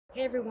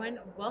Hey everyone,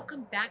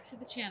 welcome back to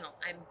the channel.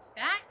 I'm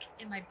back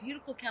in my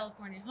beautiful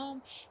California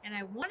home and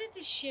I wanted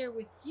to share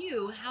with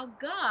you how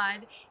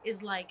God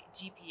is like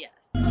GPS.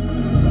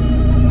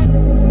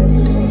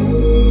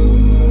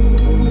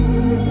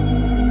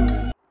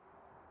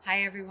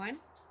 Hi everyone,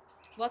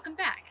 welcome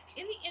back.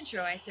 In the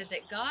intro I said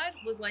that God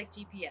was like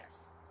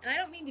GPS. And I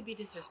don't mean to be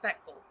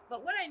disrespectful,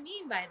 but what I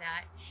mean by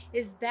that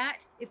is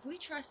that if we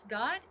trust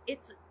God,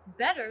 it's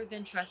better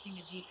than trusting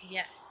a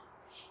GPS.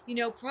 You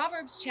know,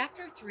 Proverbs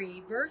chapter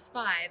 3, verse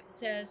 5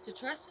 says to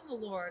trust in the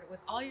Lord with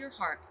all your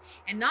heart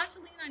and not to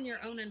lean on your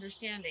own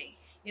understanding.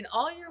 In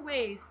all your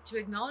ways to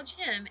acknowledge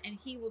Him and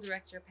He will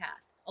direct your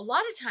path. A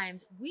lot of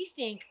times we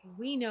think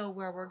we know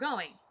where we're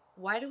going.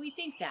 Why do we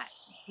think that?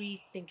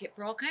 We think it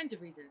for all kinds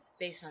of reasons,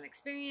 based on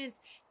experience,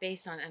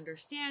 based on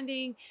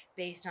understanding,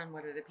 based on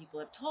what other people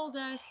have told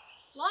us,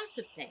 lots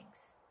of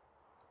things.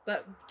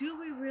 But do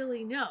we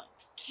really know?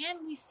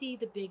 Can we see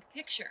the big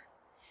picture?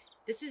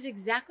 This is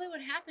exactly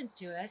what happens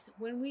to us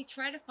when we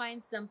try to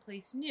find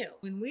someplace new.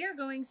 When we are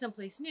going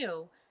someplace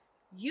new,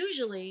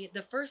 usually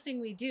the first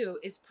thing we do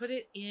is put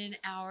it in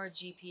our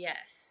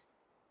GPS.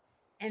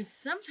 And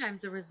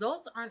sometimes the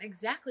results aren't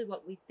exactly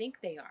what we think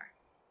they are.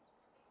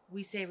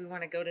 We say we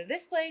want to go to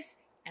this place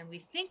and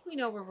we think we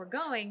know where we're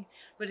going,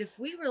 but if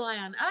we rely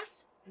on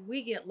us,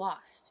 we get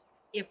lost.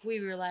 If we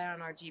rely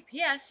on our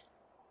GPS,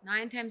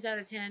 9 times out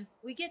of 10,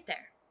 we get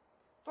there.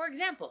 For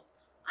example,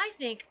 I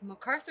think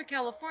MacArthur,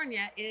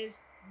 California is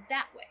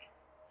that way.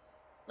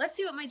 Let's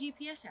see what my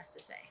GPS has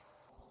to say.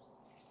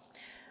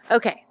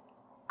 Okay,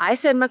 I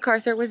said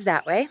MacArthur was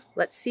that way.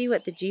 Let's see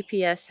what the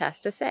GPS has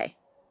to say.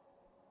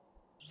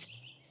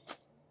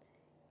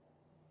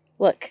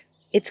 Look,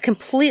 it's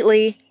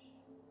completely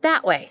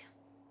that way.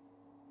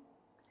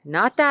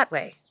 Not that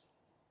way,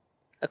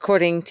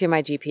 according to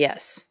my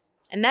GPS.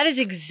 And that is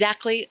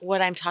exactly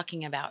what I'm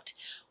talking about.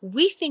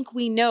 We think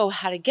we know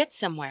how to get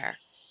somewhere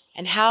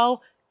and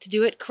how to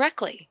do it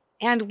correctly.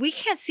 And we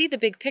can't see the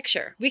big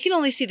picture. We can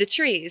only see the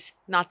trees,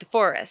 not the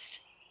forest.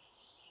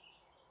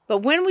 But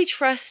when we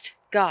trust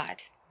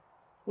God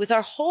with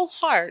our whole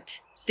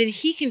heart, then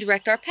He can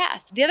direct our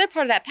path. The other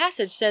part of that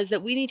passage says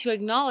that we need to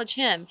acknowledge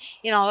Him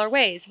in all our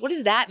ways. What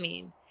does that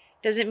mean?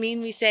 Does it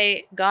mean we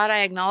say, God,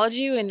 I acknowledge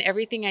you in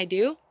everything I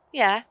do?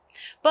 Yeah.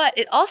 But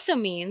it also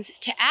means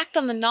to act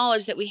on the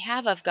knowledge that we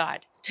have of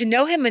God, to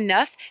know Him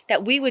enough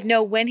that we would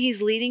know when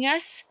He's leading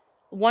us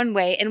one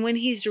way and when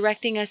He's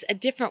directing us a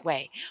different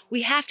way.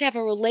 We have to have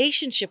a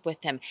relationship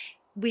with Him.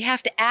 We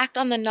have to act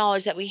on the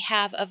knowledge that we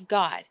have of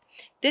God.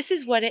 This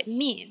is what it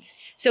means.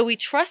 So we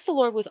trust the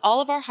Lord with all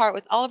of our heart,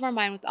 with all of our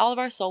mind, with all of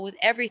our soul, with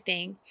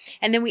everything.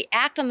 And then we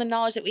act on the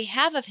knowledge that we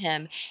have of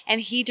Him,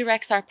 and He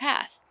directs our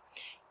path.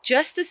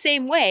 Just the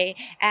same way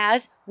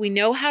as we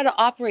know how to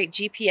operate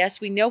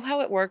GPS, we know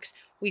how it works,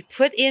 we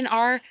put in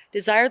our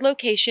desired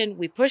location,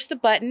 we push the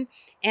button,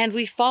 and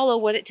we follow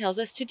what it tells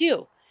us to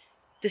do.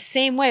 The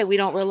same way we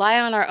don't rely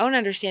on our own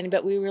understanding,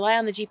 but we rely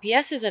on the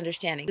GPS's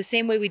understanding. The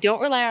same way we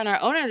don't rely on our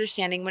own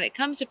understanding when it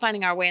comes to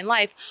finding our way in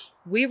life,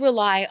 we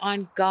rely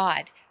on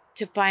God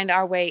to find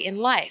our way in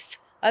life.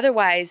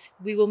 Otherwise,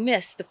 we will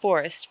miss the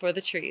forest for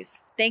the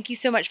trees. Thank you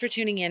so much for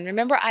tuning in.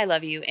 Remember, I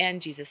love you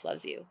and Jesus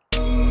loves you.